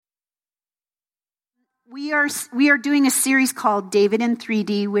We are doing a series called David in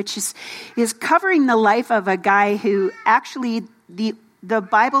 3D, which is covering the life of a guy who actually the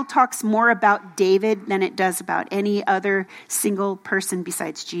Bible talks more about David than it does about any other single person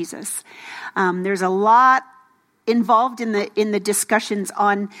besides Jesus. There's a lot involved in the discussions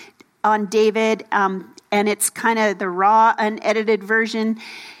on David, and it's kind of the raw, unedited version.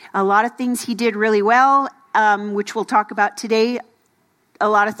 A lot of things he did really well, which we'll talk about today. A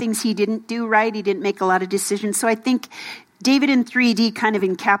lot of things he didn't do right. He didn't make a lot of decisions. So I think David in 3D kind of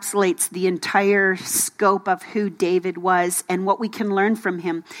encapsulates the entire scope of who David was and what we can learn from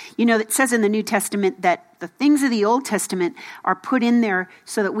him. You know, it says in the New Testament that the things of the Old Testament are put in there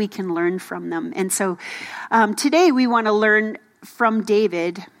so that we can learn from them. And so today we want to learn from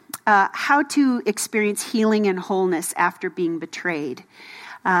David how to experience healing and wholeness after being betrayed.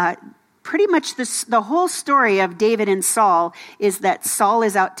 Pretty much the whole story of David and Saul is that Saul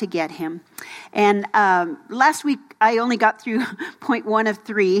is out to get him. And last week, I only got through point 1 of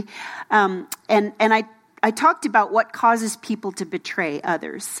 3. And I talked about what causes people to betray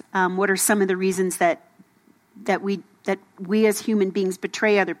others. What are some of the reasons that we as human beings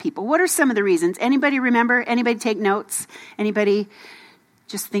betray other people? What are some of the reasons? Anybody remember? Anybody take notes? Anybody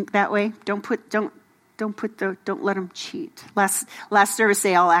just think that way? Don't let them cheat. Last service,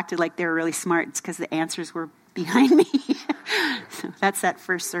 they all acted like they were really smart. It's because the answers were behind me. So that's that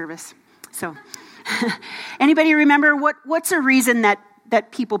first service. So anybody remember what's a reason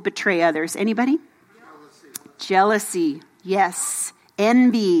that people betray others? Anybody? Jealousy. Yes.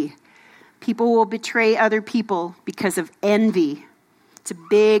 Envy. People will betray other people because of envy. It's a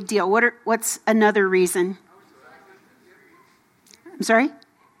big deal. What's another reason? I'm sorry?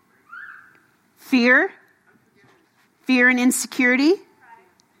 Fear and insecurity.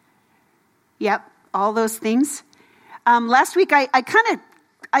 Yep, all those things. Last week I kind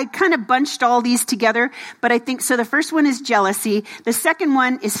of bunched all these together, but I think so. The first one is jealousy. The second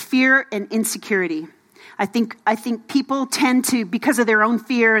one is fear and insecurity. I think people tend to, because of their own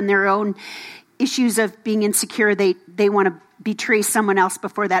fear and their own issues of being insecure, they want to betray someone else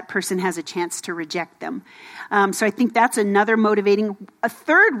before that person has a chance to reject them. So I think that's another motivating. A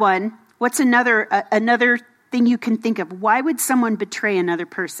third one. What's another thing you can think of? Why would someone betray another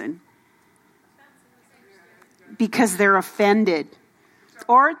person? Because they're offended.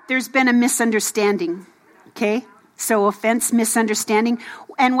 Or there's been a misunderstanding. Okay? So offense, misunderstanding.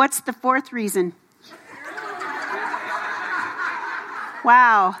 And what's the fourth reason?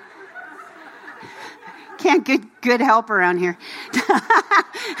 Wow. Can't get good help around here.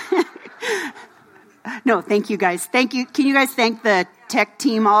 No, thank you guys. Thank you. Can you guys thank the tech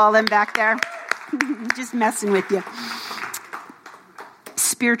team, all of them back there? Just messing with you.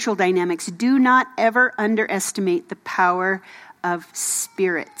 Spiritual dynamics. Do not ever underestimate the power of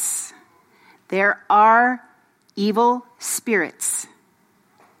spirits. There are evil spirits,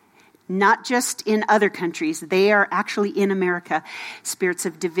 not just in other countries. They are actually in America. Spirits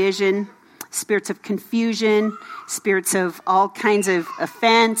of division, spirits of confusion, spirits of all kinds of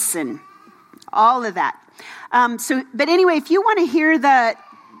offense and all of that. But anyway, if you want to hear the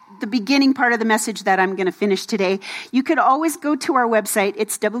beginning part of the message that I'm going to finish today, you could always go to our website.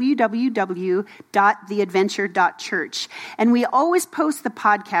 It's www.theadventure.church. And we always post the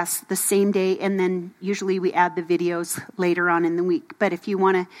podcast the same day, and then usually we add the videos later on in the week. But if you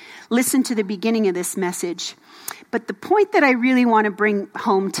want to listen to the beginning of this message. But the point that I really want to bring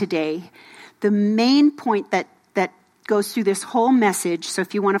home today, the main point that goes through this whole message, so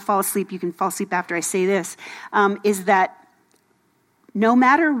if you want to fall asleep, you can fall asleep after I say this, is that no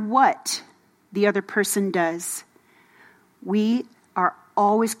matter what the other person does, we are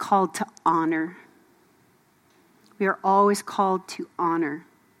always called to honor. We are always called to honor.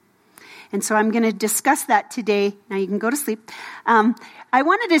 And so I'm going to discuss that today. Now you can go to sleep. I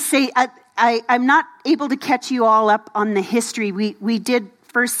wanted to say, I'm not able to catch you all up on the history. We did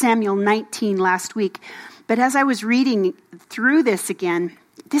 1 Samuel 19 last week. But as I was reading through this again,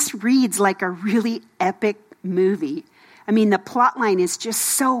 this reads like a really epic movie. I mean, the plot line is just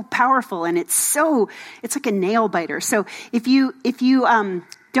so powerful, and it's like a nail biter. So if you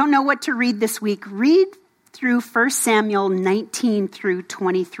don't know what to read this week, read through 1 Samuel 19 through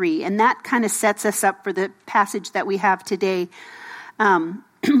 23. And that kind of sets us up for the passage that we have today,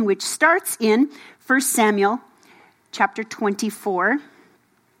 which starts in 1 Samuel chapter 24,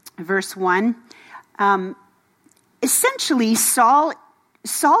 verse 1. Essentially, Saul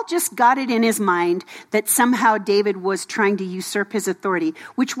just got it in his mind that somehow David was trying to usurp his authority,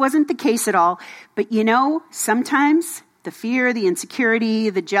 which wasn't the case at all. But sometimes The fear, the insecurity,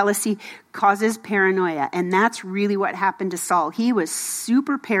 the jealousy causes paranoia. And that's really what happened to Saul. He was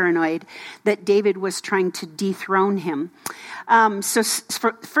super paranoid that David was trying to dethrone him. So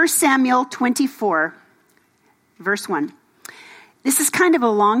for 1 Samuel 24, verse 1. This is kind of a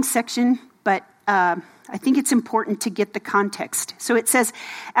long section, but I think it's important to get the context. So it says,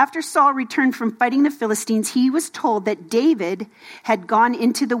 after Saul returned from fighting the Philistines, he was told that David had gone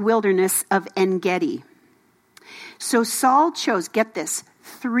into the wilderness of En-Gedi. So Saul chose, get this,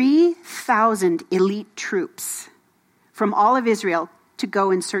 3,000 elite troops from all of Israel to go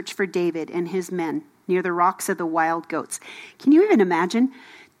and search for David and his men near the rocks of the wild goats. Can you even imagine?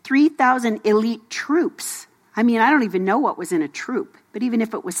 3,000 elite troops. I mean, I don't even know what was in a troop, but even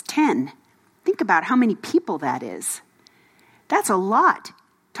if it was 10, think about how many people that is. That's a lot.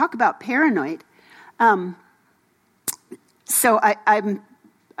 Talk about paranoid. So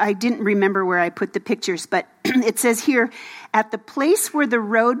I didn't remember where I put the pictures, but it says here, at the place where the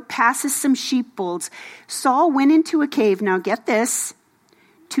road passes some sheepfolds, Saul went into a cave, now get this,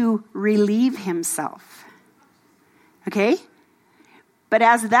 to relieve himself. Okay? But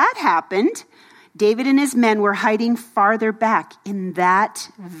as that happened, David and his men were hiding farther back in that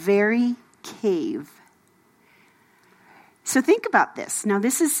very cave. So think about this. Now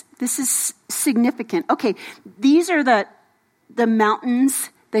this is significant. Okay, these are the mountains,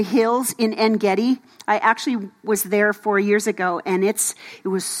 the hills in En-Gedi. I actually was there 4 years ago, and it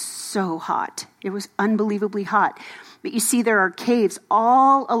was so hot. It was unbelievably hot. But you see, there are caves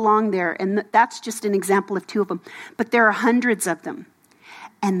all along there, and that's just an example of 2 of them. But there are hundreds of them.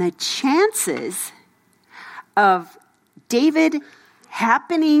 And the chances of David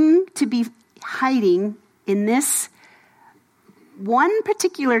happening to be hiding in this one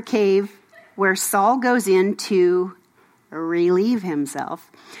particular cave where Saul goes in to relieve himself,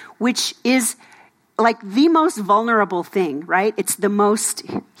 which is like the most vulnerable thing, right? It's the most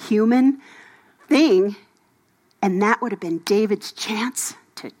human thing. And that would have been David's chance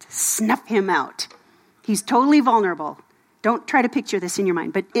to snuff him out. He's totally vulnerable. Don't try to picture this in your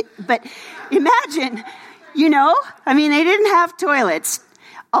mind. But imagine, I mean, they didn't have toilets.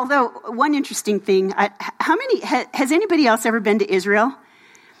 Although, one interesting thing, has anybody else ever been to Israel?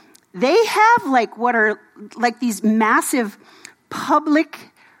 They have what are these massive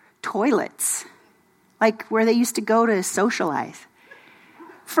public toilets, where they used to go to socialize.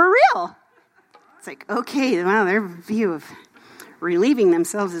 For real. It's okay, wow, their view of relieving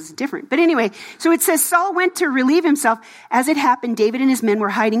themselves is different. But anyway, so it says Saul went to relieve himself. As it happened, David and his men were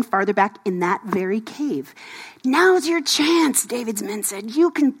hiding farther back in that very cave. Now's your chance, David's men said.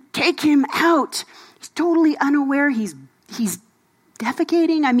 You can take him out. He's totally unaware. He's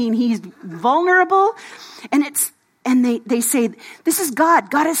defecating. I mean, he's vulnerable. And they say, this is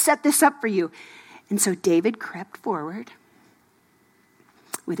God. God has set this up for you. And so David crept forward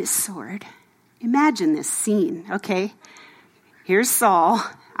with his sword. Imagine this scene, okay? Here's Saul.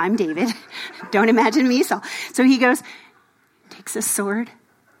 I'm David. Don't imagine me, Saul. So he goes, takes a sword,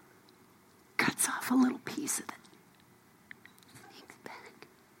 cuts off a little piece of it, sneaks back.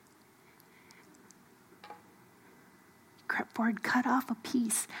 Crept forward, cut off a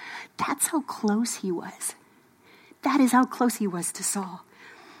piece. That's how close he was. That is how close he was to Saul.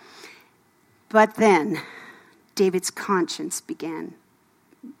 But then David's conscience began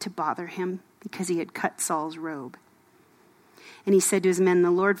to bother him because he had cut Saul's robe. And he said to his men, the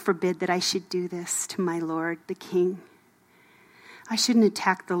Lord forbid that I should do this to my Lord, the king. I shouldn't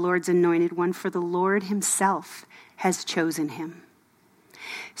attack the Lord's anointed one, for the Lord himself has chosen him.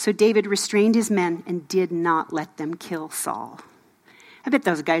 So David restrained his men and did not let them kill Saul. I bet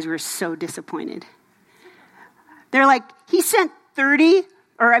those guys were so disappointed. They're like, he sent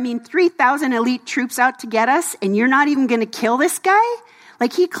 3,000 elite troops out to get us, and you're not even going to kill this guy?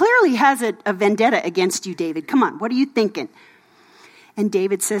 He clearly has a vendetta against you, David. Come on, what are you thinking? And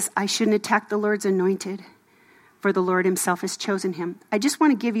David says, I shouldn't attack the Lord's anointed, for the Lord himself has chosen him. I just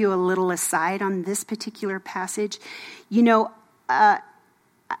want to give you a little aside on this particular passage. I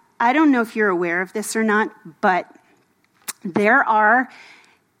don't know if you're aware of this or not, but there are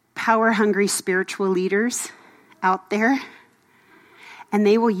power-hungry spiritual leaders out there, and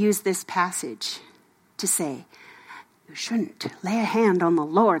they will use this passage to say, you shouldn't lay a hand on the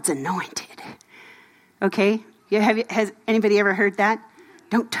Lord's anointed. Okay? Has anybody ever heard that?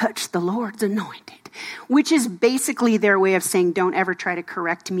 Don't touch the Lord's anointed. Which is basically their way of saying, don't ever try to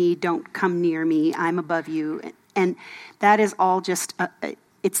correct me. Don't come near me. I'm above you. And that is all just,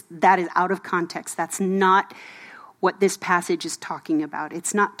 that is out of context. That's not what this passage is talking about.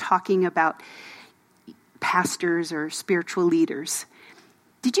 It's not talking about pastors or spiritual leaders.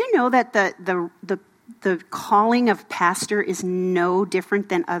 Did you know that the the calling of pastor is no different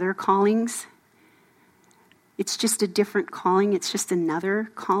than other callings. It's just a different calling. It's just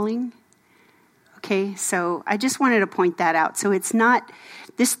another calling. Okay, so I just wanted to point that out. So it's not,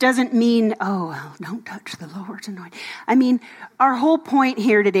 this doesn't mean, oh, well, don't touch the Lord's anointed. I mean, our whole point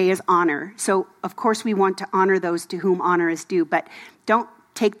here today is honor. So, of course, we want to honor those to whom honor is due, but don't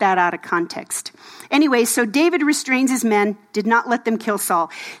take that out of context. Anyway, so David restrains his men, did not let them kill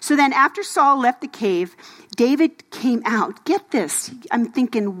Saul. So then after Saul left the cave, David came out. Get this. I'm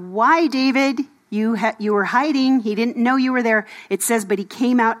thinking, why, David? You were hiding. He didn't know you were there. It says, but he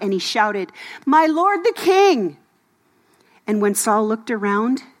came out and he shouted, "My Lord the King!" And when Saul looked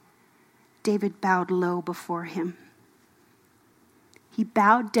around, David bowed low before him. He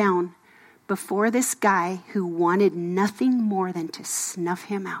bowed down before this guy who wanted nothing more than to snuff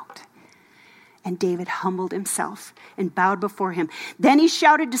him out. And David humbled himself and bowed before him. Then he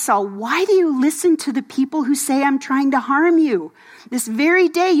shouted to Saul, "Why do you listen to the people who say I'm trying to harm you? This very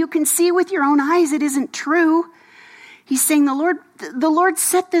day you can see with your own eyes it isn't true." He's saying, the Lord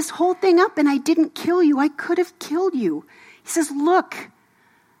set this whole thing up and I didn't kill you. I could have killed you. He says, "Look,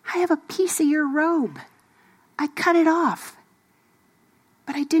 I have a piece of your robe. I cut it off,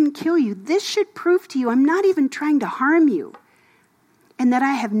 but I didn't kill you. This should prove to you I'm not even trying to harm you, and that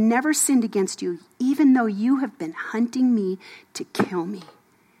I have never sinned against you, even though you have been hunting me to kill me."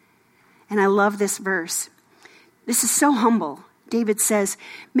 And I love this verse. This is so humble. David says,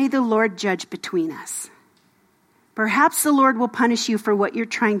 "May the Lord judge between us. Perhaps the Lord will punish you for what you're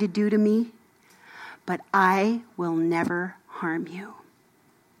trying to do to me, but I will never harm you."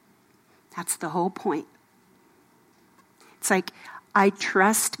 That's the whole point. It's like, I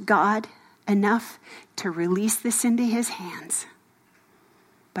trust God enough to release this into his hands,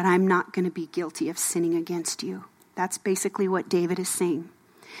 but I'm not going to be guilty of sinning against you. That's basically what David is saying.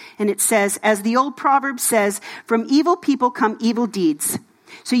 And it says, as the old proverb says, "From evil people come evil deeds.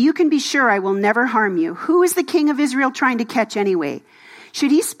 So you can be sure I will never harm you. Who is the king of Israel trying to catch anyway?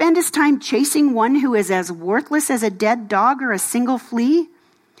 Should he spend his time chasing one who is as worthless as a dead dog or a single flea?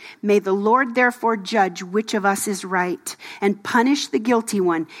 May the Lord therefore judge which of us is right and punish the guilty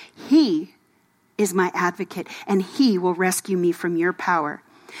one. He is my advocate, and he will rescue me from your power."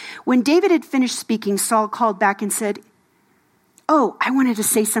 When David had finished speaking, Saul called back and said, "Oh, I wanted to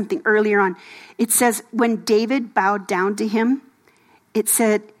say something earlier on." It says, when David bowed down to him, he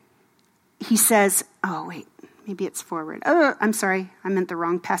says, oh, wait, maybe it's forward. Oh, I'm sorry, I meant the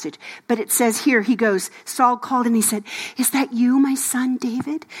wrong passage. But it says here, he goes, Saul called and he said, "Is that you, my son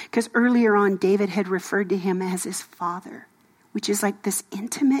David?" Because earlier on, David had referred to him as his father, which is like this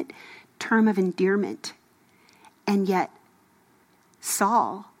intimate term of endearment. And yet,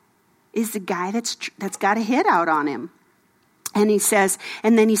 Saul is the guy that's got a hit out on him. And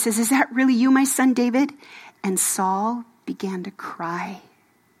then he says, "Is that really you, my son David?" And Saul began to cry.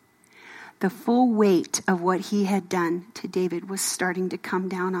 The full weight of what he had done to David was starting to come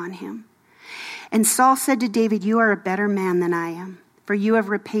down on him. And Saul said to David, "You are a better man than I am, for you have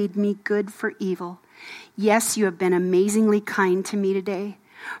repaid me good for evil. Yes, you have been amazingly kind to me today.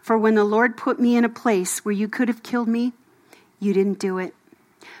 For when the Lord put me in a place where you could have killed me, you didn't do it.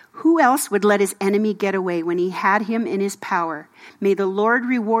 Who else would let his enemy get away when he had him in his power? May the Lord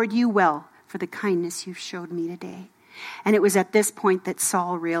reward you well for the kindness you've showed me today." And it was at this point that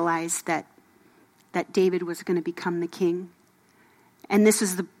Saul realized that David was going to become the king. And this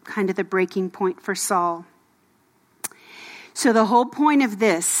was the kind of the breaking point for Saul. So the whole point of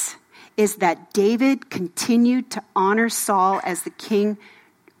this is that David continued to honor Saul as the king,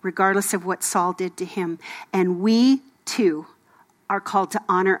 regardless of what Saul did to him. And we, too, are called to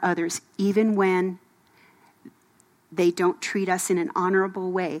honor others, even when they don't treat us in an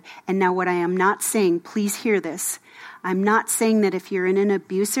honorable way. And now what I am not saying, please hear this, I'm not saying that if you're in an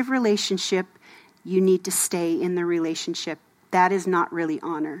abusive relationship, you need to stay in the relationship. That is not really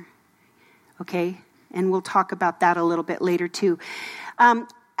honor. Okay? And we'll talk about that a little bit later too.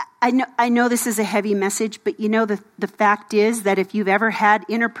 I know this is a heavy message, but you know the fact is that if you've ever had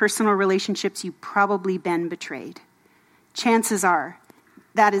interpersonal relationships, you've probably been betrayed. Chances are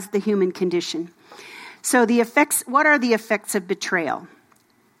that is the human condition. So what are the effects of betrayal?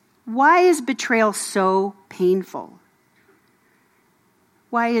 Why is betrayal so painful?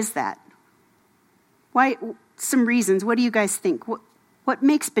 Why is that? Why? Some reasons. What do you guys think? What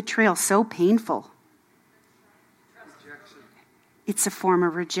makes betrayal so painful? Rejection. It's a form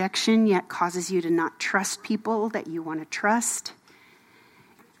of rejection, yet causes you to not trust people that you want to trust.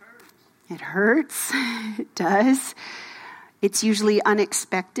 It hurts. It does. It's usually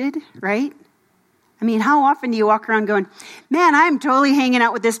unexpected, right? I mean, how often do you walk around going, man, I'm totally hanging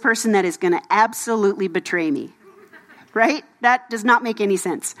out with this person that is going to absolutely betray me, right? That does not make any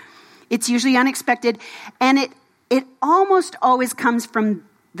sense. It's usually unexpected, and it almost always comes from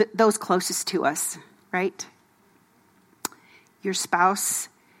those closest to us, right? Your spouse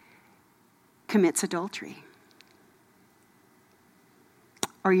commits adultery.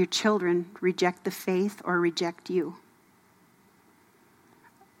 Or your children reject the faith or reject you.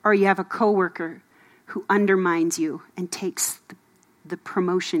 Or you have a coworker who undermines you and takes the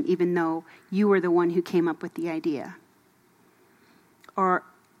promotion even though you were the one who came up with the idea. Or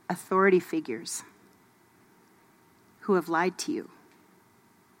authority figures who have lied to you.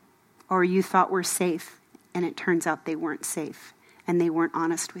 Or you thought were safe and it turns out they weren't safe and they weren't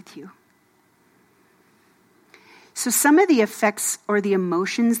honest with you. So some of the effects or the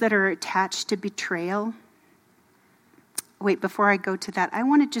emotions that are attached to betrayal. Wait, before I go to that, I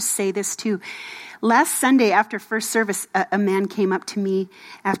want to just say this too. Last Sunday after first service, a man came up to me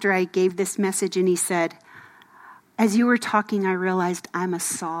after I gave this message and he said, as you were talking, I realized I'm a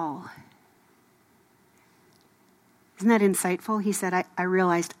Saul. Isn't that insightful? He said, I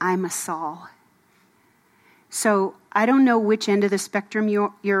realized I'm a Saul. So I don't know which end of the spectrum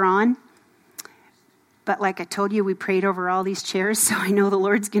you're on, but like I told you, we prayed over all these chairs, so I know the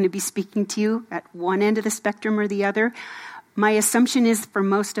Lord's going to be speaking to you at one end of the spectrum or the other. My assumption is for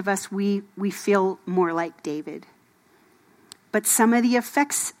most of us, we feel more like David. But some of the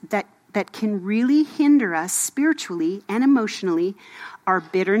effects that can really hinder us spiritually and emotionally are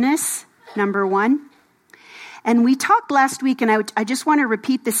bitterness, number one. And we talked last week, and I just want to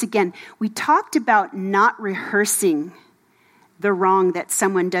repeat this again. We talked about not rehearsing the wrong that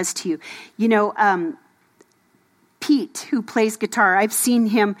someone does to you. You know, Pete, who plays guitar, I've seen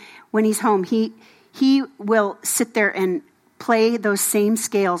him when he's home. He will sit there and play those same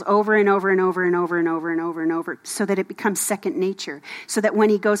scales over and over and over and over and over and over and over so that it becomes second nature. So that when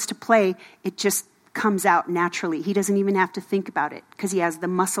he goes to play, it just comes out naturally. He doesn't even have to think about it because he has the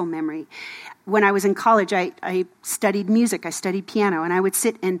muscle memory. When I was in college, I studied music. I studied piano, and I would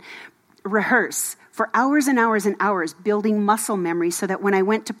sit and rehearse for hours and hours and hours, building muscle memory so that when I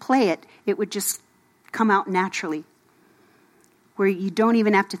went to play it, it would just come out naturally, where you don't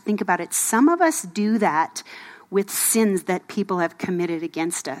even have to think about it. Some of us do that with sins that people have committed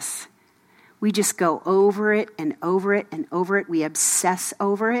against us. We just go over it and over it and over it. We obsess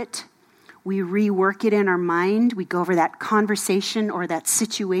over it. We rework it in our mind. We go over that conversation or that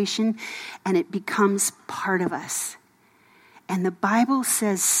situation, and it becomes part of us. And the Bible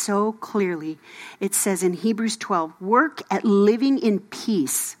says so clearly, it says in Hebrews 12, work at living in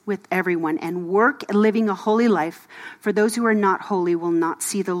peace with everyone and work at living a holy life, for those who are not holy will not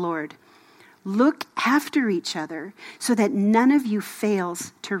see the Lord. Look after each other so that none of you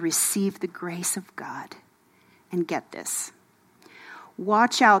fails to receive the grace of God. And get this.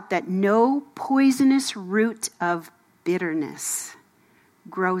 Watch out that no poisonous root of bitterness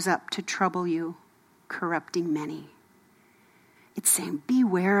grows up to trouble you, corrupting many. It's saying,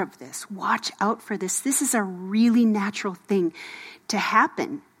 beware of this. Watch out for this. This is a really natural thing to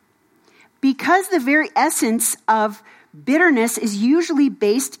happen. Because the very essence of bitterness is usually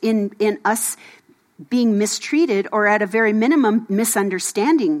based in us being mistreated or at a very minimum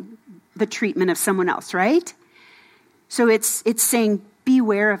misunderstanding the treatment of someone else, right? So it's saying,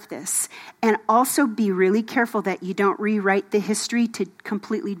 beware of this. And also be really careful that you don't rewrite the history to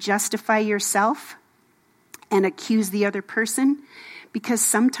completely justify yourself and accuse the other person, because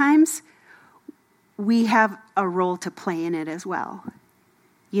sometimes we have a role to play in it as well.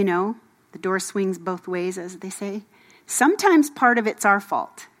 You know, the door swings both ways, as they say. Sometimes part of it's our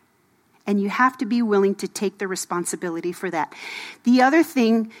fault, and you have to be willing to take the responsibility for that. The other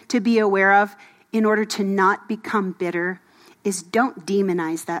thing to be aware of in order to not become bitter is don't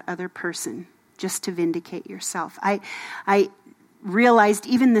demonize that other person just to vindicate yourself. I realized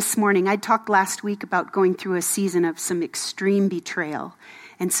even this morning, I talked last week about going through a season of some extreme betrayal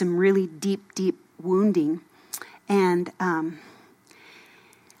and some really deep, deep wounding. And,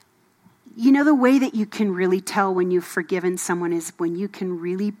 you know, the way that you can really tell when you've forgiven someone is when you can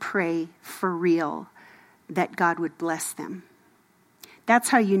really pray for real that God would bless them. That's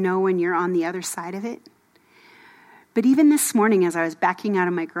how you know when you're on the other side of it. But even this morning, as I was backing out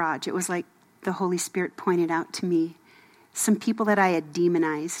of my garage, it was like the Holy Spirit pointed out to me some people that I had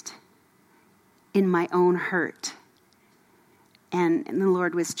demonized in my own hurt. And the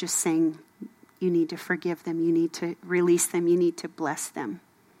Lord was just saying, you need to forgive them. You need to release them. You need to bless them.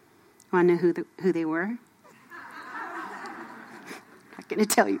 You want to know who they were? Not going to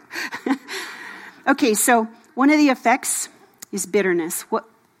tell you. Okay, so one of the effects is bitterness.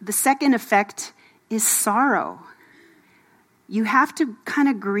 The second effect is sorrow. You have to kind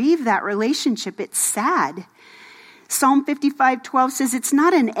of grieve that relationship. It's sad. Psalm 55:12 says, it's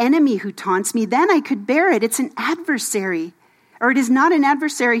not an enemy who taunts me, then I could bear it. It's an adversary. Or it is not an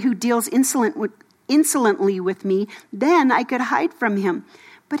adversary who deals insolently with me, then I could hide from him.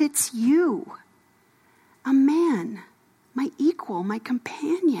 But it's you, a man, my equal, my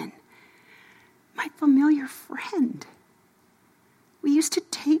companion, my familiar friend. We used to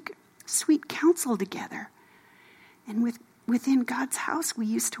take sweet counsel together. And within God's house, we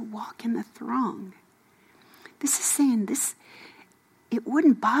used to walk in the throng. This is saying this, it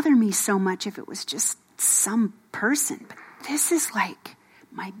wouldn't bother me so much if it was just some person. But this is like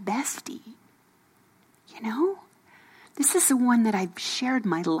my bestie. You know? This is the one that I've shared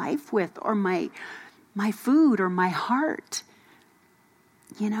my life with, or my food, or my heart.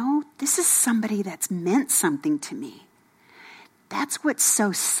 You know? This is somebody that's meant something to me. That's what's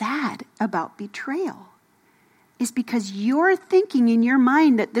so sad about betrayal, is because you're thinking in your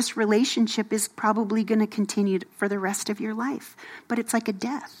mind that this relationship is probably going to continue for the rest of your life. But it's like a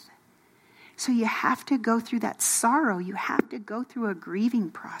death. So you have to go through that sorrow. You have to go through a grieving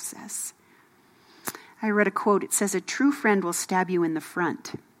process. I read a quote. It says, a true friend will stab you in the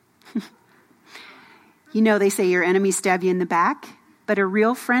front. You know, they say your enemies stab you in the back. But a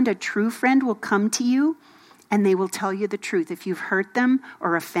real friend, a true friend, will come to you and they will tell you the truth. If you've hurt them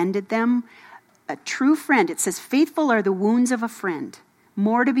or offended them, a true friend, it says, faithful are the wounds of a friend,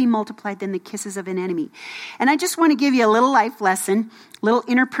 more to be multiplied than the kisses of an enemy. And I just want to give you a little life lesson, little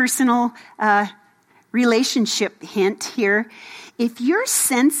interpersonal relationship hint here. If you're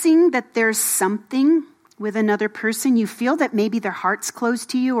sensing that there's something with another person, you feel that maybe their heart's closed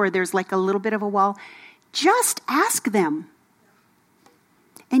to you or there's like a little bit of a wall, just ask them.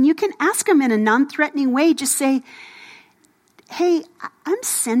 And you can ask them in a non-threatening way. Just say, hey, I'm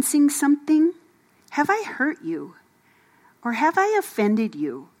sensing something. Have I hurt you? Or have I offended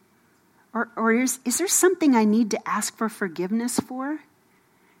you? Or is there something I need to ask for forgiveness for?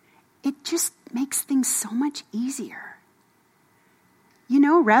 It just makes things so much easier. You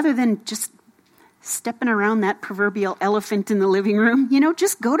know, rather than just stepping around that proverbial elephant in the living room, you know,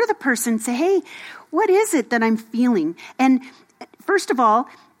 just go to the person and say, hey, what is it that I'm feeling? And first of all,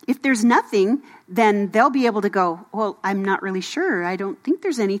 if there's nothing, then they'll be able to go, well, I'm not really sure. I don't think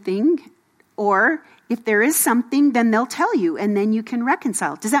there's anything. Or if there is something, then they'll tell you, and then you can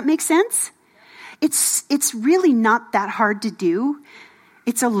reconcile. Does that make sense? It's really not that hard to do.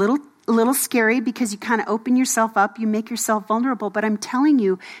 It's a little scary because you kind of open yourself up, you make yourself vulnerable. But I'm telling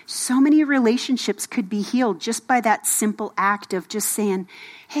you, so many relationships could be healed just by that simple act of just saying,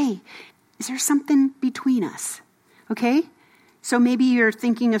 hey, is there something between us? Okay? So maybe you're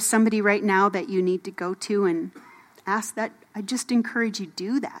thinking of somebody right now that you need to go to and ask that. I just encourage you to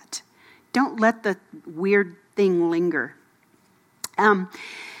do that. Don't let the weird thing linger.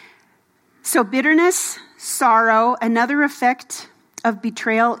 So bitterness, sorrow, another effect of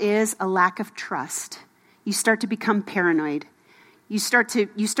betrayal is a lack of trust. You start to become paranoid. You start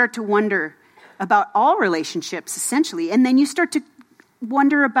to wonder about all relationships, essentially. And then you start to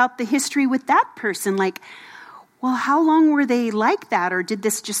wonder about the history with that person. Like, well, how long were they like that? Or did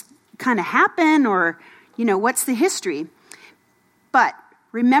this just kind of happen? Or, you know, what's the history? But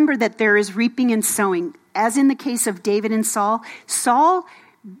remember that there is reaping and sowing. As in the case of David and Saul,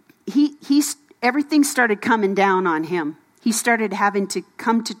 everything started coming down on him. He started having to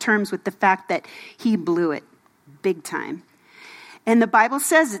come to terms with the fact that he blew it big time. And the Bible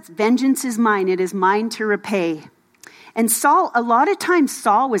says, it's vengeance is mine. It is mine to repay. And Saul, a lot of times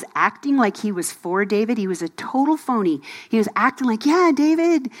Saul was acting like he was for David. He was a total phony. He was acting like, yeah,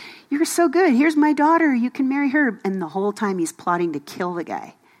 David, you're so good. Here's my daughter. You can marry her. And the whole time he's plotting to kill the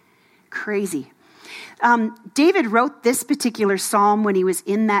guy. Crazy. David wrote this particular psalm when he was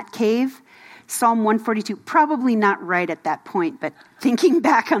in that cave. Psalm 142, probably not right at that point, but thinking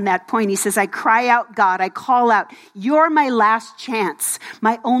back on that point, he says, I cry out, God, I call out, you're my last chance,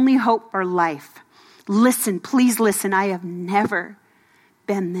 my only hope for life. Listen, please listen, I have never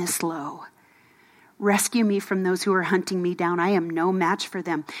been this low. Rescue me from those who are hunting me down. I am no match for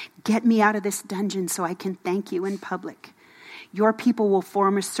them. Get me out of this dungeon so I can thank you in public. Your people will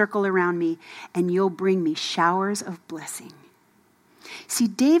form a circle around me, and you'll bring me showers of blessing. See,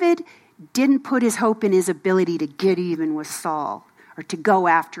 David didn't put his hope in his ability to get even with Saul or to go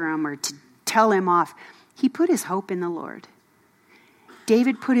after him or to tell him off. He put his hope in the Lord.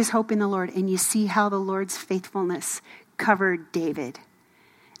 David put his hope in the Lord, and you see how the Lord's faithfulness covered David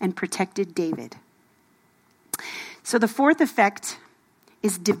and protected David. So the fourth effect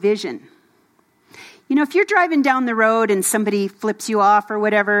is division. You know, if you're driving down the road and somebody flips you off or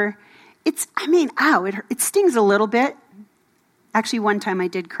whatever, it stings a little bit. Actually, one time I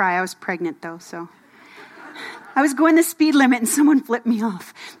did cry. I was pregnant, though, so. I was going the speed limit, and someone flipped me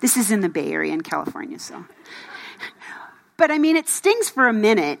off. This is in the Bay Area in California, so. But, it stings for a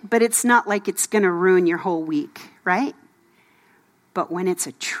minute, but it's not like it's going to ruin your whole week, right? But when it's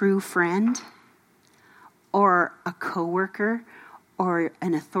a true friend or a coworker or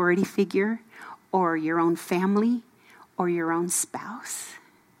an authority figure or your own family or your own spouse,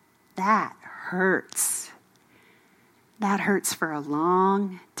 that hurts. That hurts for a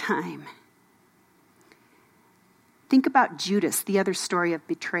long time. Think about Judas, the other story of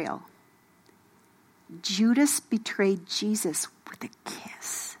betrayal. Judas betrayed Jesus with a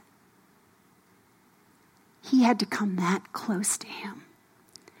kiss. He had to come that close to him.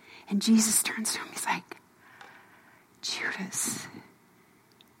 And Jesus turns to him, he's like, Judas,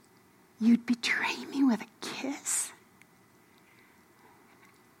 you'd betray me with a kiss?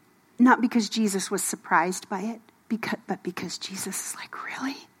 Not because Jesus was surprised by it, but because Jesus is like,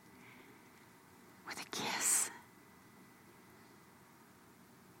 really? With a kiss?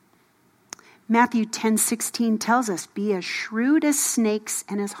 Matthew 10:16 tells us, be as shrewd as snakes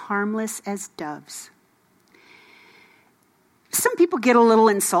and as harmless as doves. Some people get a little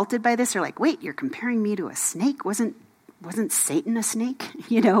insulted by this. They're like, wait, you're comparing me to a snake? Wasn't Satan a snake?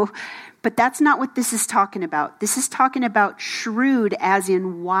 But that's not what this is talking about. This is talking about shrewd as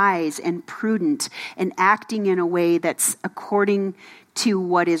in wise and prudent and acting in a way that's according to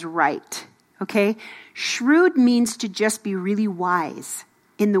what is right. Okay? Shrewd means to just be really wise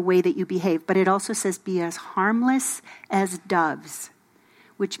in the way that you behave. But it also says be as harmless as doves,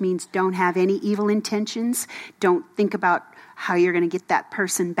 which means don't have any evil intentions. Don't think about how you're going to get that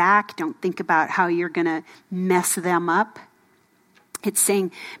person back. Don't think about how you're going to mess them up. It's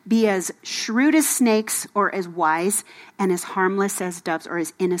saying be as shrewd as snakes or as wise and as harmless as doves or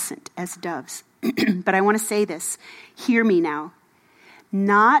as innocent as doves. But I want to say this. Hear me now.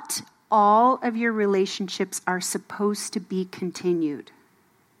 Not all of your relationships are supposed to be continued.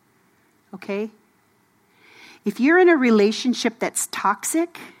 Okay? If you're in a relationship that's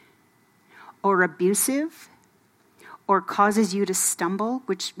toxic or abusive or causes you to stumble,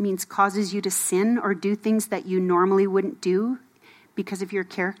 which means causes you to sin or do things that you normally wouldn't do because of your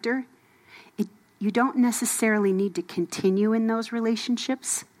character, you don't necessarily need to continue in those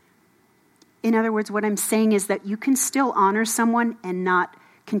relationships. In other words, what I'm saying is that you can still honor someone and not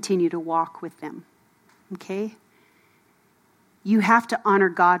continue to walk with them. Okay? You have to honor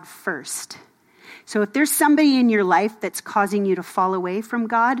God first. So if there's somebody in your life that's causing you to fall away from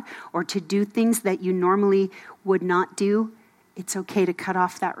God or to do things that you normally would not do, it's okay to cut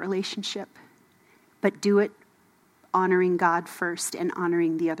off that relationship. But do it honoring God first and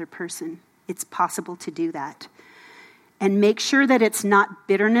honoring the other person. It's possible to do that. And make sure that it's not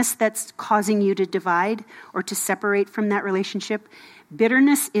bitterness that's causing you to divide or to separate from that relationship.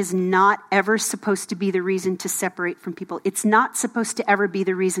 Bitterness is not ever supposed to be the reason to separate from people. It's not supposed to ever be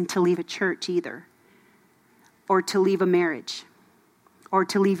the reason to leave a church either, or to leave a marriage, or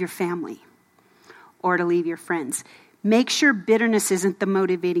to leave your family, or to leave your friends. Make sure bitterness isn't the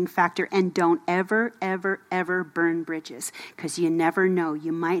motivating factor, and don't ever, ever, ever burn bridges, because you never know.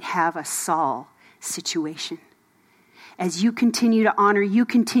 You might have a Saul situation. As you continue to honor, you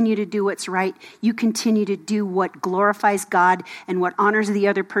continue to do what's right, you continue to do what glorifies God and what honors the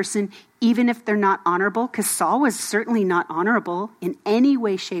other person, even if they're not honorable, because Saul was certainly not honorable in any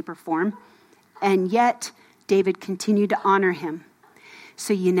way, shape, or form, and yet David continued to honor him.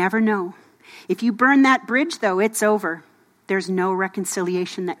 So you never know. If you burn that bridge, though, it's over. There's no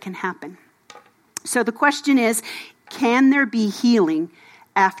reconciliation that can happen. So the question is, can there be healing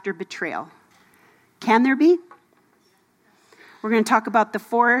after betrayal? Can there be? We're going to talk about the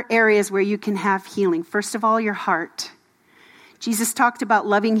 4 areas where you can have healing. First of all, your heart. Jesus talked about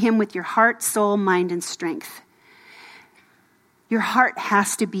loving him with your heart, soul, mind, and strength. Your heart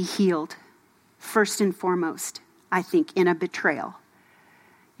has to be healed, first and foremost, I think, in a betrayal.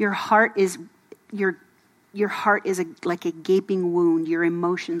 Your heart is like a gaping wound. Your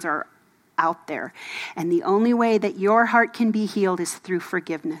emotions are out there. And the only way that your heart can be healed is through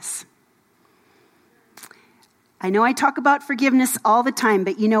forgiveness. I know I talk about forgiveness all the time,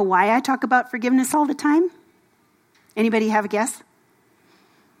 but you know why I talk about forgiveness all the time? Anybody have a guess?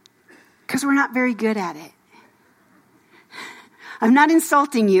 Because we're not very good at it. I'm not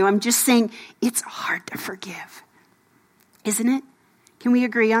insulting you. I'm just saying it's hard to forgive. Isn't it? Can we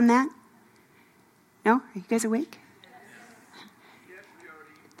agree on that? No? Are you guys awake?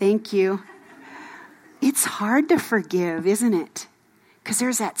 Thank you. It's hard to forgive, isn't it? Because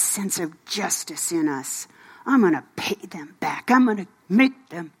there's that sense of justice in us. I'm going to pay them back. I'm going to make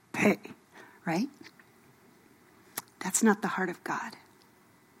them Hey, right? That's not the heart of God.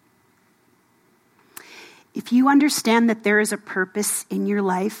 If you understand that there is a purpose in your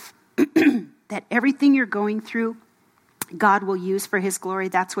life, that everything you're going through, God will use for his glory.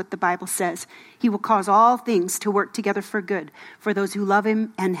 That's what the Bible says. He will cause all things to work together for good for those who love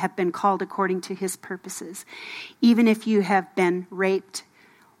him and have been called according to his purposes. Even if you have been raped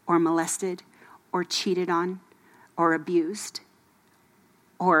or molested or cheated on or abused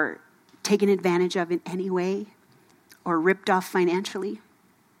or taken advantage of in any way or ripped off financially,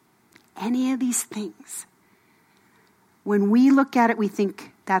 any of these things, when we look at it, we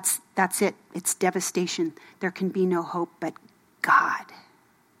think that's it. It's devastation. There can be no hope but God.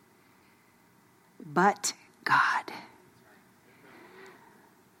 But God.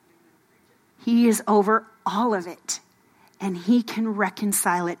 He is over all of it. And he can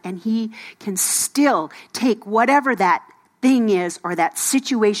reconcile it. And he can still take whatever that thing is or that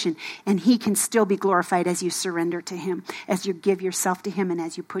situation, and he can still be glorified as you surrender to him, as you give yourself to him, and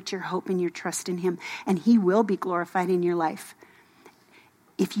as you put your hope and your trust in him, and he will be glorified in your life.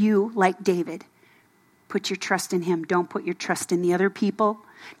 If you, like David, put your trust in him, don't put your trust in the other people,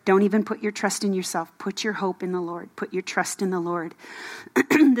 don't even put your trust in yourself, put your hope in the Lord, put your trust in the Lord.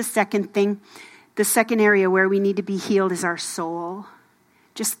 The second area where we need to be healed is our soul.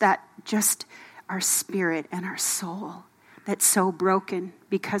 Just our spirit and our soul. That's so broken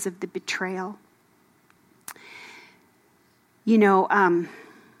because of the betrayal. You know,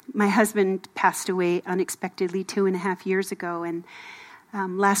 my husband passed away unexpectedly 2.5 years ago. And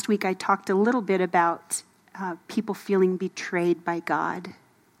last week I talked a little bit about people feeling betrayed by God,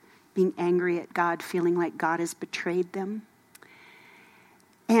 being angry at God, feeling like God has betrayed them.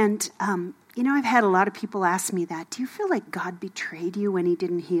 And, I've had a lot of people ask me that. Do you feel like God betrayed you when he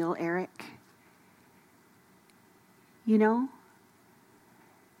didn't heal Eric? You know?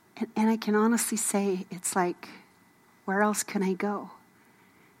 And I can honestly say, it's like, where else can I go?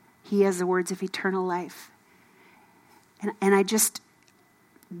 He has the words of eternal life. And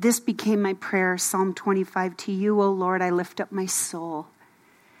this became my prayer, Psalm 25, to you, O Lord, I lift up my soul.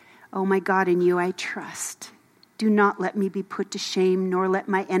 Oh my God, in you I trust. Do not let me be put to shame, nor let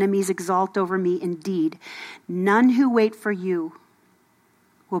my enemies exalt over me. Indeed, none who wait for you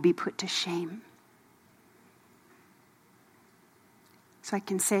will be put to shame. So I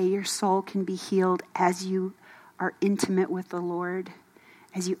can say your soul can be healed as you are intimate with the Lord,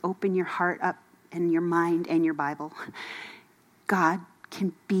 as you open your heart up and your mind and your Bible. God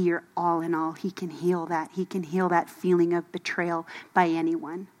can be your all in all. He can heal that. He can heal that feeling of betrayal by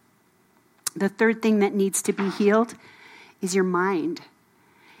anyone. The third thing that needs to be healed is your mind.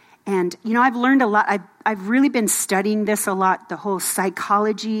 And, I've learned a lot. I've really been studying this a lot, the whole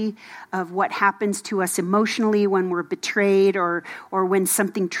psychology of what happens to us emotionally when we're betrayed or when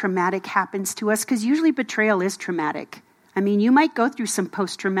something traumatic happens to us, because usually betrayal is traumatic. I mean, you might go through some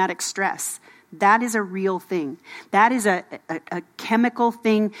post-traumatic stress. That is a real thing. That is a chemical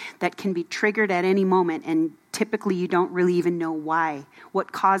thing that can be triggered at any moment, and typically you don't really even know why,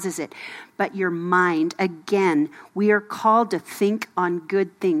 what causes it. But your mind, again, we are called to think on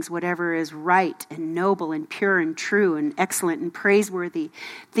good things, whatever is right and noble and pure and true and excellent and praiseworthy.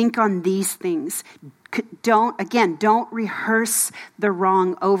 Think on these things. Don't rehearse the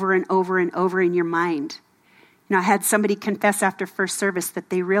wrong over and over and over in your mind. I had somebody confess after first service that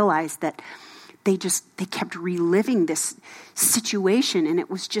they realized that they kept reliving this situation, and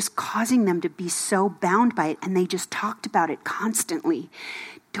it was just causing them to be so bound by it, and they just talked about it constantly.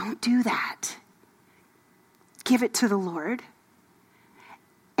 Don't do that. Give it to the Lord.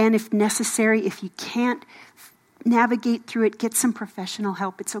 And if necessary, if you can't navigate through it, get some professional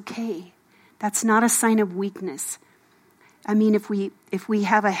help. It's okay. That's not a sign of weakness. I mean, if we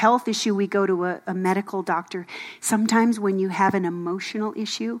have a health issue, we go to a medical doctor. Sometimes when you have an emotional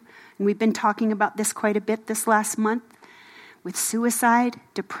issue, and we've been talking about this quite a bit this last month, with suicide,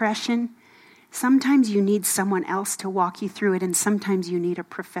 depression, sometimes you need someone else to walk you through it, and sometimes you need a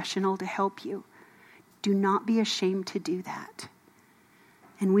professional to help you. Do not be ashamed to do that.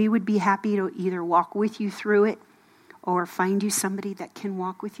 And we would be happy to either walk with you through it or find you somebody that can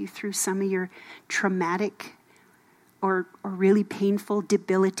walk with you through some of your traumatic or really painful,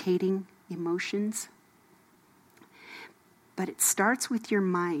 debilitating emotions. But it starts with your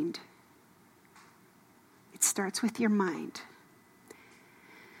mind. It starts with your mind.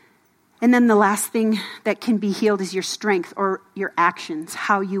 And then the last thing that can be healed is your strength or your actions,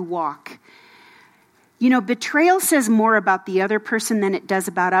 how you walk. Betrayal says more about the other person than it does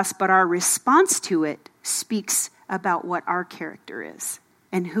about us, but our response to it speaks about what our character is.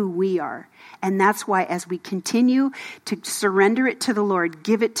 and who we are. And that's why as we continue to surrender it to the Lord,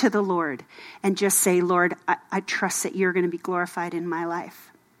 give it to the Lord, and just say, Lord, I trust that you're going to be glorified in my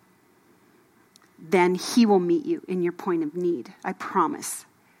life, then he will meet you in your point of need. I promise.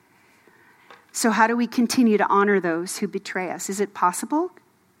 So how do we continue to honor those who betray us? Is it possible?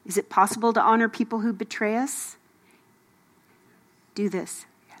 Is it possible to honor people who betray us? Do this.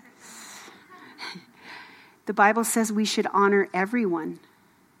 Yes. The Bible says we should honor everyone.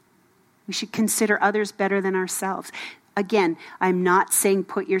 We should consider others better than ourselves. Again, I'm not saying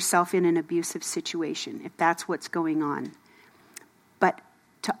put yourself in an abusive situation if that's what's going on. But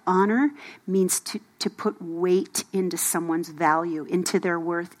to honor means to put weight into someone's value, into their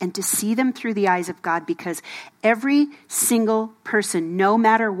worth, and to see them through the eyes of God, because every single person, no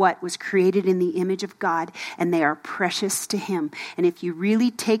matter what, was created in the image of God, and they are precious to him. And if you really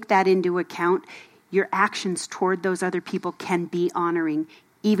take that into account, your actions toward those other people can be honoring,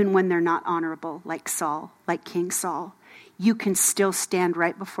 even when they're not honorable, like Saul, like King Saul. You can still stand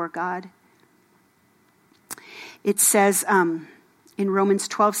right before God. It says in Romans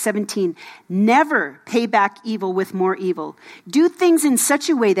 12:17, never pay back evil with more evil. Do things in such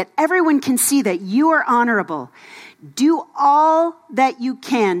a way that everyone can see that you are honorable. Do all that you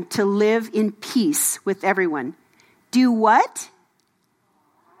can to live in peace with everyone. Do what?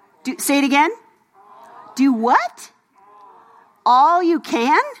 Say it again. Do what? All you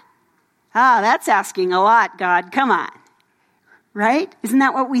can? That's asking a lot, God. Come on. Right? Isn't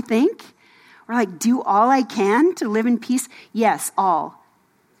that what we think? We're like, do all I can to live in peace? Yes, all.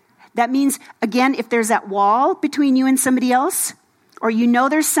 That means, again, if there's that wall between you and somebody else, or you know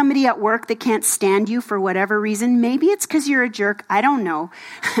there's somebody at work that can't stand you for whatever reason, maybe it's because you're a jerk. I don't know.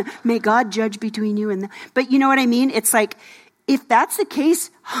 May God judge between you and them. But you know what I mean? It's like, if that's the case,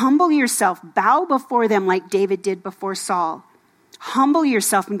 humble yourself. Bow before them like David did before Saul. Humble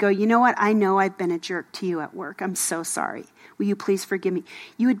yourself and go, you know what? I know I've been a jerk to you at work. I'm so sorry. Will you please forgive me?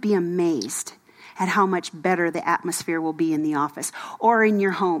 You would be amazed at how much better the atmosphere will be in the office or in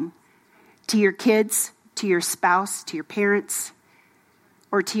your home, to your kids, to your spouse, to your parents,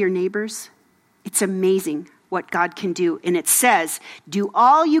 or to your neighbors. It's amazing what God can do. And it says, do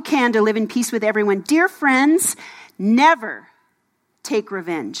all you can to live in peace with everyone. Dear friends, never take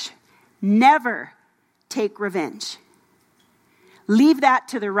revenge. Never take revenge. Leave that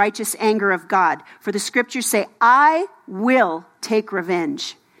to the righteous anger of God. For the scriptures say, I will take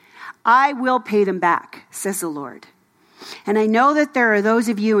revenge. I will pay them back, says the Lord. And I know that there are those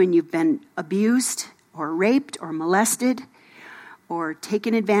of you, and you've been abused or raped or molested or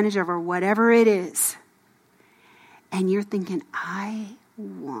taken advantage of or whatever it is. And you're thinking, I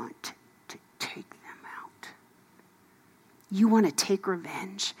want to take them out. You want to take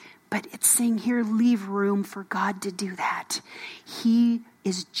revenge. But it's saying here, leave room for God to do that. He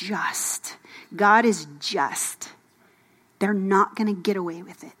is just. God is just. They're not going to get away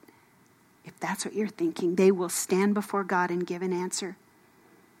with it. If that's what you're thinking, they will stand before God and give an answer.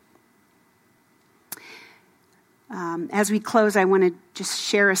 As we close, I want to just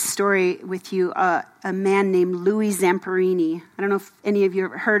share a story with you. A man named Louis Zamperini. I don't know if any of you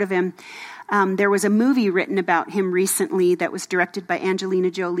have heard of him. There was a movie written about him recently that was directed by Angelina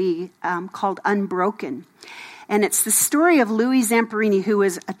Jolie called Unbroken. And it's the story of Louis Zamperini, who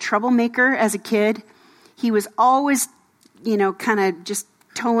was a troublemaker as a kid. He was always, kind of just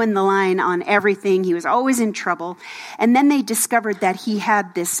towing the line on everything. He was always in trouble. And then they discovered that he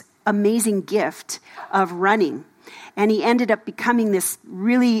had this amazing gift of running. And he ended up becoming this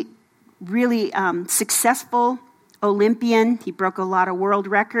really, really successful Olympian. He broke a lot of world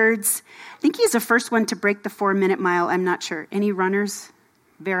records. I think he's the first one to break the 4-minute mile. I'm not sure. Any runners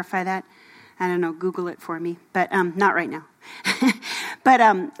verify that? I don't know. Google it for me. But not right now.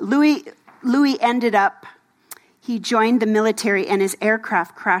 But Louis ended up, he joined the military and his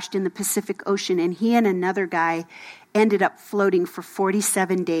aircraft crashed in the Pacific Ocean. And he and another guy ended up floating for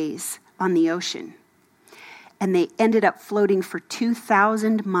 47 days on the ocean. And they ended up floating for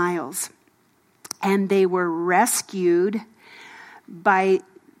 2,000 miles. And they were rescued by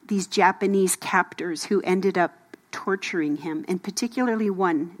these Japanese captors who ended up torturing him, and particularly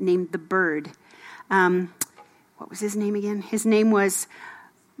one named the Bird. What was his name again? His name was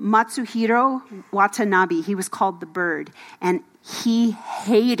Matsuhiro Watanabe. He was called the Bird. And he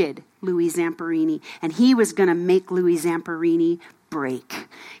hated Louis Zamperini. And he was going to make Louis Zamperini break.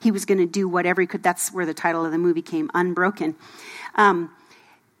 He was going to do whatever he could. That's where the title of the movie came, Unbroken.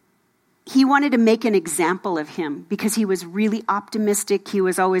 He wanted to make an example of him because he was really optimistic. He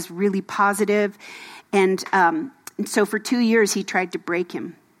was always really positive. And so for 2 years, he tried to break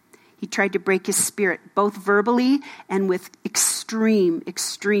him. He tried to break his spirit, both verbally and with extreme,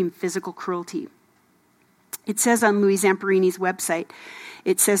 extreme physical cruelty. It says on Louis Zamperini's website,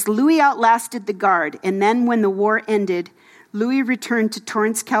 it says, Louis outlasted the guard, and then when the war ended, Louis returned to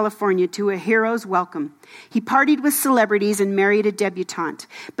Torrance, California to a hero's welcome. He partied with celebrities and married a debutante,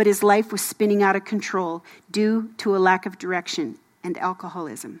 but his life was spinning out of control due to a lack of direction and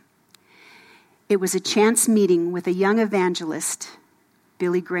alcoholism. It was a chance meeting with a young evangelist,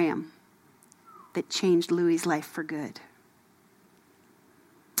 Billy Graham, that changed Louis's life for good.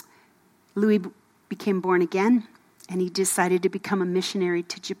 Louis became born again, and he decided to become a missionary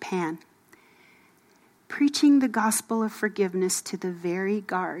to Japan, preaching the gospel of forgiveness to the very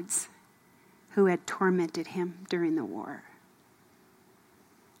guards who had tormented him during the war.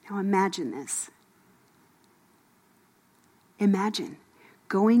 Now imagine this. Imagine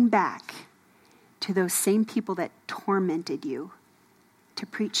going back to those same people that tormented you to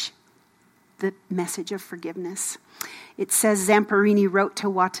preach the message of forgiveness. It says Zamperini wrote to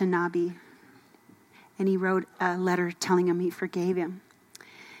Watanabe, and he wrote a letter telling him he forgave him.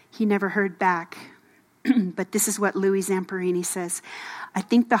 He never heard back, but this is what Louis Zamperini says. I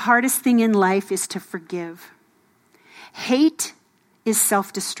think the hardest thing in life is to forgive. Hate is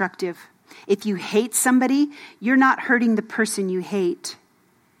self-destructive. If you hate somebody, you're not hurting the person you hate.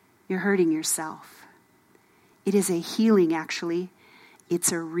 You're hurting yourself. It is a healing, actually.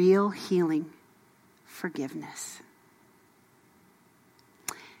 It's a real healing. Forgiveness.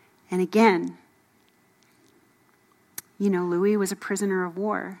 And again, Louis was a prisoner of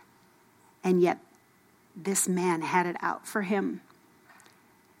war, and yet this man had it out for him.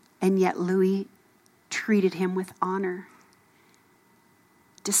 And yet Louis treated him with honor,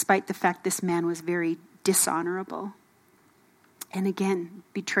 despite the fact this man was very dishonorable. And again,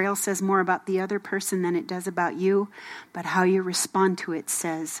 betrayal says more about the other person than it does about you, but how you respond to it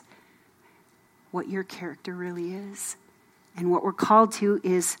says what your character really is. And what we're called to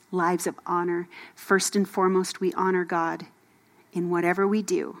is lives of honor. First and foremost, we honor God in whatever we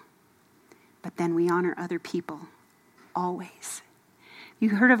do, but then we honor other people always. You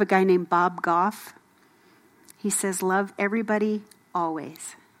heard of a guy named Bob Goff? He says, love everybody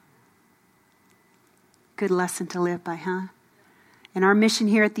always. Good lesson to live by, huh? And our mission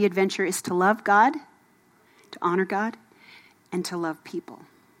here at The Adventure is to love God, to honor God, and to love people.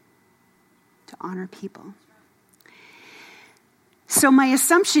 To honor people. So my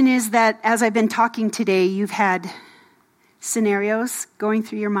assumption is that as I've been talking today, you've had scenarios going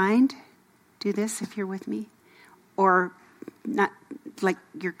through your mind. Do this if you're with me. Or not like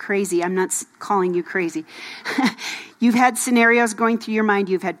you're crazy. I'm not calling you crazy. You've had scenarios going through your mind.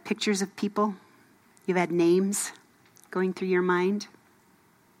 You've had pictures of people. You've had names going through your mind.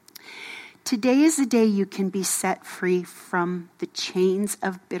 Today is the day you can be set free from the chains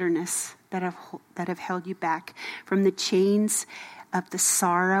of bitterness that have held you back, from the chains of the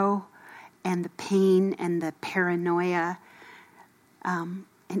sorrow and the pain and the paranoia, and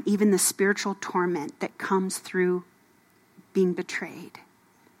even the spiritual torment that comes through being betrayed.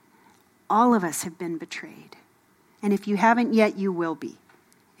 All of us have been betrayed. And if you haven't yet, you will be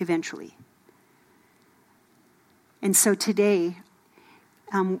eventually. And so today,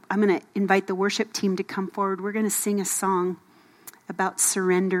 I'm going to invite the worship team to come forward. We're going to sing a song about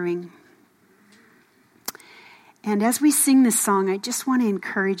surrendering. And as we sing this song, I just want to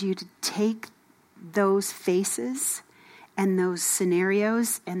encourage you to take those faces and those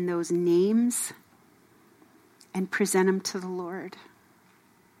scenarios and those names and present them to the Lord.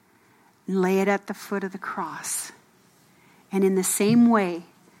 And lay it at the foot of the cross. And in the same way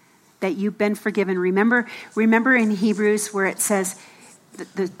that you've been forgiven, remember in Hebrews where it says,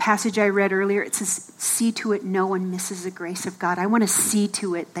 the passage I read earlier, it says, see to it no one misses the grace of God. I want to see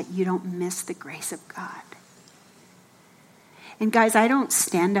to it that you don't miss the grace of God. And guys, I don't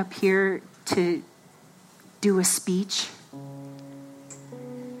stand up here to do a speech.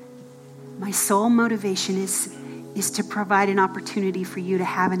 My sole motivation is to provide an opportunity for you to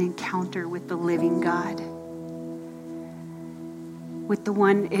have an encounter with the living God. With the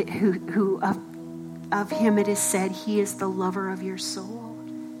one who of him it is said, he is the lover of your soul.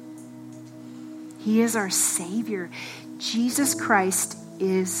 He is our Savior. Jesus Christ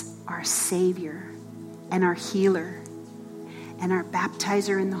is our Savior and our healer and our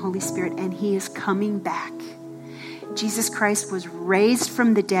baptizer in the Holy Spirit, and he is coming back. Jesus Christ was raised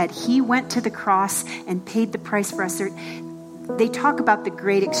from the dead. He went to the cross and paid the price for us. They talk about the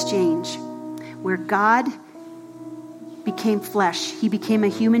great exchange, where God became flesh. He became a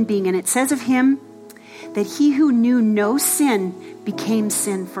human being, and it says of him that he who knew no sin became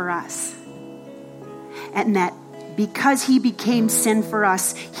sin for us. And that because he became sin for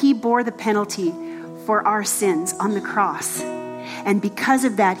us, he bore the penalty for our sins on the cross. And because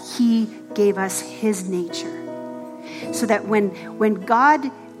of that, he gave us his nature. So that when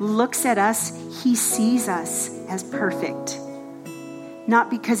God looks at us, he sees us as perfect. Not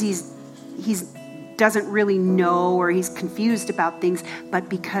because he's doesn't really know or he's confused about things, but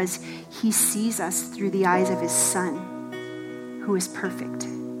because he sees us through the eyes of his Son, who is perfect.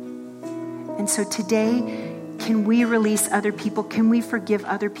 And so today, can we release other people? Can we forgive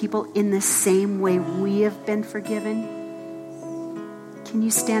other people in the same way we have been forgiven? Can you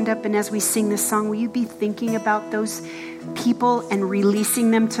stand up, and as we sing this song, will you be thinking about those people and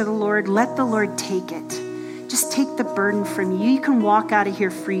releasing them to the Lord? Let the Lord take it. Just take the burden from you. You can walk out of here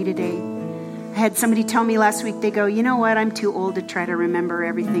free today. I had somebody tell me last week, they go, you know what? I'm too old to try to remember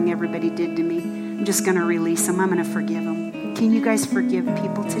everything everybody did to me. I'm just going to release them. I'm going to forgive them. Can you guys forgive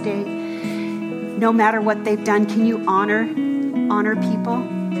people today? No matter what they've done, can you honor people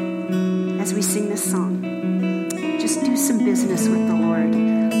as we sing this song? Just do some business with the Lord.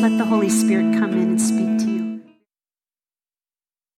 Let the Holy Spirit come in and speak to you.